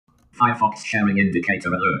Firefox sharing indicator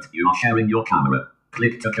alert. You are sharing your camera.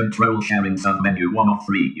 Click to control sharing submenu 1 of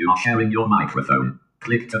 3. You are sharing your microphone.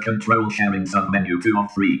 Click to control sharing submenu 2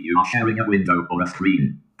 of 3. You are sharing a window or a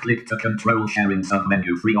screen. Click to control sharing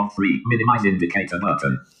submenu 3 of 3. Minimize indicator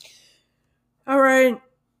button. All right.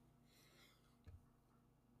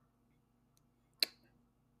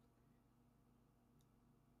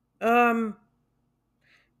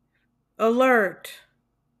 Alert.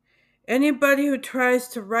 Anybody who tries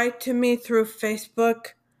to write to me through YouTube,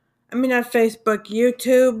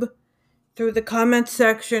 through the comment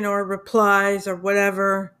section or replies or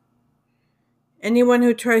whatever, anyone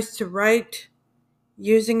who tries to write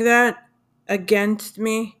using that against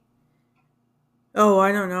me,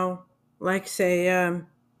 I don't know, like say,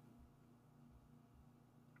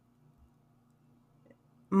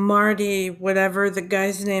 Marty, whatever the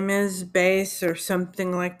guy's name is, Bass or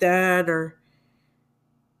something like that, or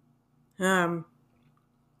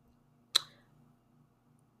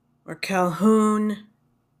Calhoun,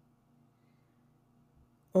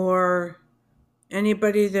 or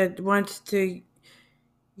anybody that wants to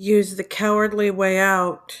use the cowardly way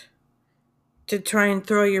out to try and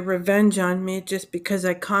throw your revenge on me just because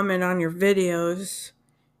I comment on your videos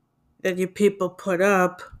that you people put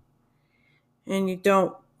up and you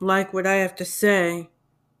don't like what I have to say.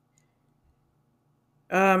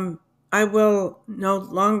 I will no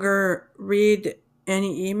longer read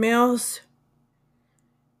any emails,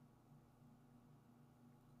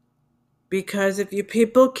 because if you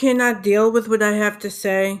people cannot deal with what I have to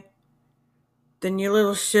say, then you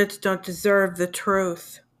little shits don't deserve the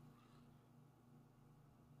truth.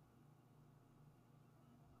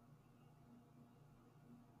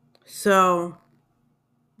 So,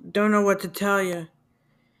 don't know what to tell you.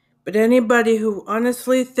 But anybody who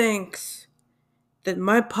honestly thinks that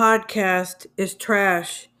my podcast is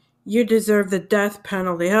trash, you deserve the death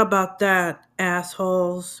penalty. How about that,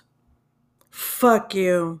 assholes? Fuck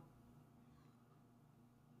you.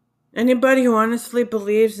 Anybody who honestly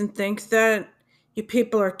believes and thinks that, you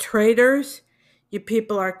people are traitors, you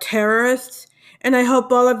people are terrorists, and I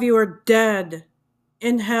hope all of you are dead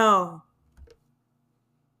in hell.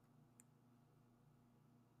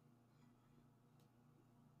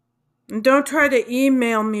 And don't try to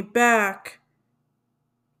email me back,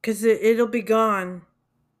 because it'll be gone.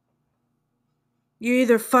 You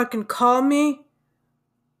either fucking call me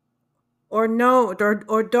or no,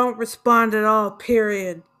 or don't respond at all,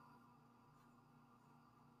 period.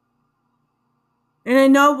 And I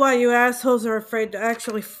know why you assholes are afraid to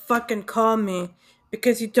actually fucking call me,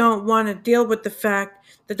 because you don't want to deal with the fact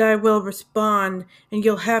that I will respond and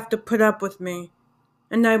you'll have to put up with me.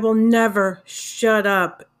 And I will never shut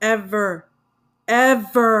up, ever,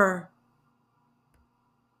 ever.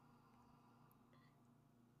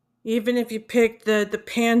 Even if you pick the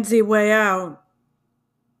pansy way out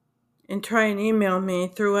and try and email me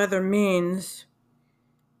through other means,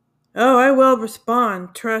 I will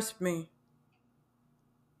respond, trust me.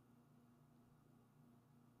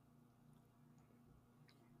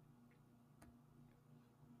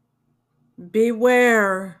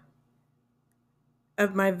 Beware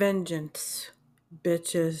of my vengeance,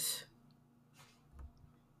 bitches.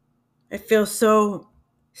 I feel so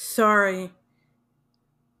sorry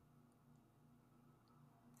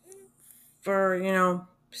for,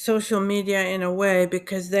 social media in a way,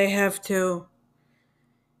 because they have to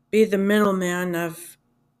be the middleman of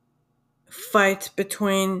fights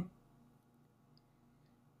between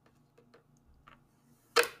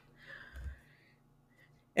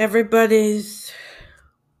everybody's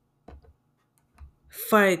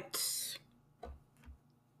fights.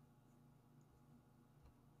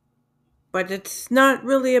 But it's not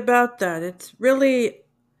really about that. It's really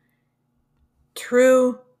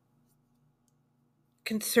true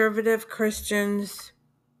conservative Christians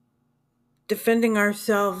defending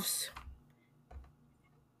ourselves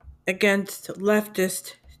against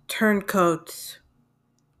leftist turncoats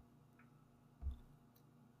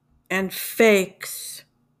and fakes,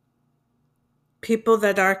 people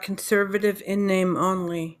that are conservative in name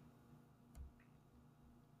only.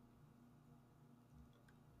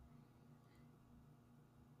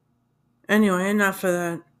 Anyway, enough of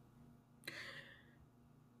that.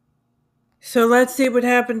 So let's see what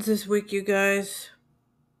happens this week, you guys.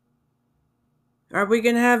 Are we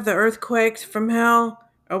going to have the earthquakes from hell?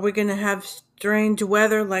 Are we going to have strange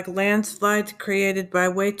weather like landslides created by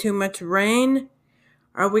way too much rain?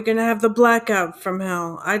 Are we going to have the blackout from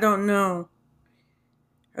hell? I don't know.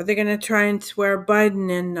 Are they going to try and swear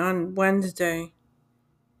Biden in on Wednesday?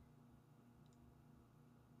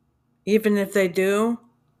 Even if they do,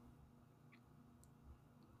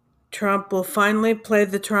 Trump will finally play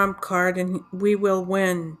the Trump card and we will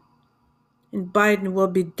win. And Biden will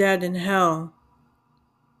be dead in hell.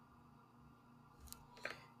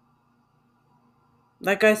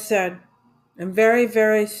 Like I said, I'm very,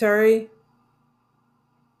 very sorry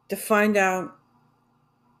to find out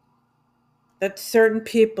that certain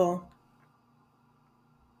people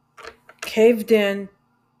caved in,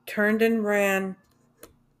 turned and ran,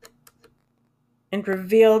 and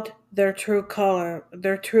revealed their true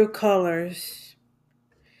colors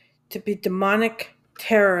to be demonic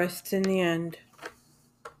terrorists in the end.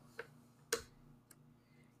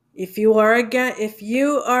 If you are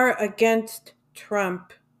against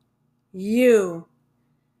Trump, you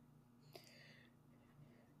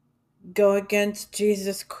go against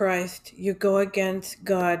Jesus Christ. You go against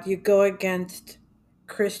God. You go against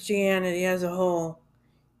Christianity as a whole.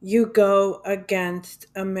 You go against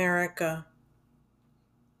America.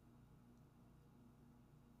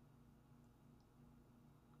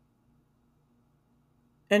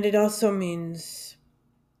 And it also means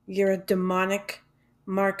you're a demonic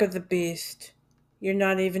mark of the beast. You're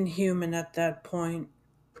not even human at that point.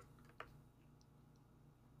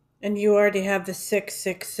 And you already have the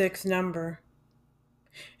 666 number.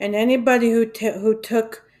 And anybody who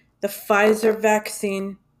took the Pfizer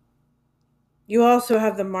vaccine, you also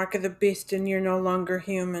have the mark of the beast and you're no longer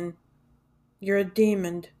human. You're a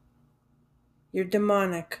demon. You're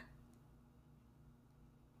demonic.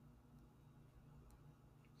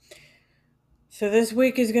 So this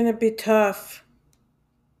week is going to be tough.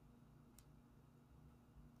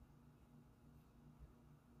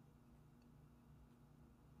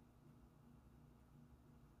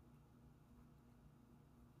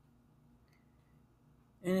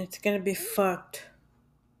 And it's going to be fucked.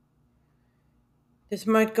 This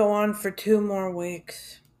might go on for 2 more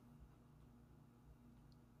weeks.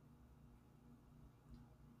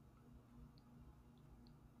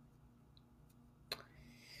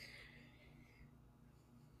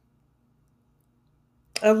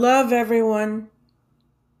 I love everyone.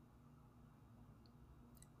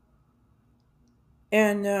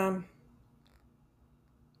 And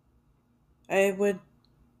I would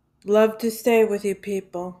love to stay with you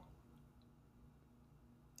people.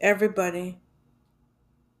 Everybody.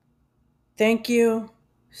 Thank you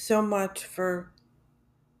so much for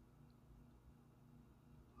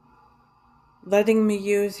letting me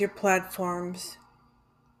use your platforms.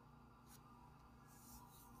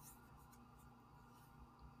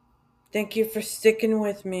 Thank you for sticking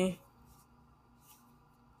with me.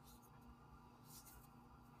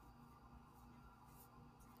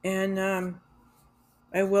 And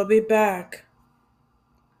I will be back.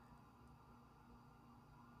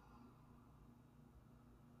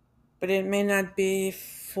 But it may not be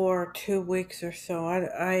for 2 weeks or so.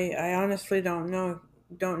 I honestly don't know.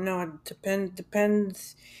 It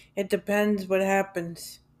depends. It depends what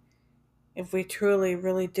happens. If we truly,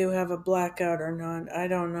 really do have a blackout or not. I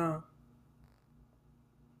don't know.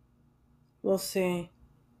 We'll see.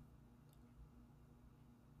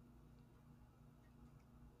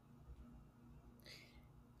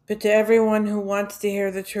 But to everyone who wants to hear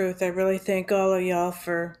the truth, I really thank all of y'all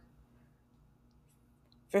for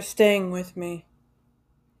staying with me.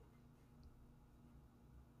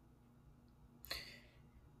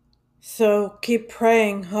 So keep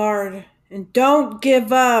praying hard and don't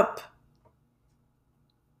give up.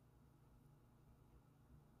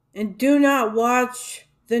 And do not watch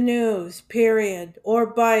the news, period,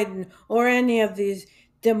 or Biden, or any of these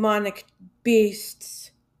demonic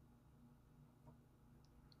beasts.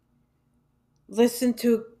 Listen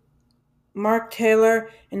to Mark Taylor,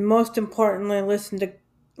 and most importantly,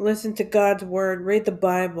 listen to God's word. Read the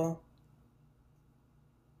Bible.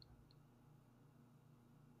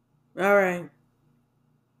 All right.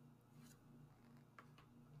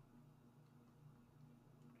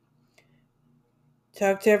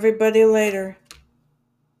 Talk to everybody later.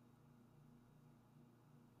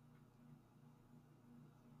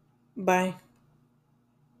 Bye.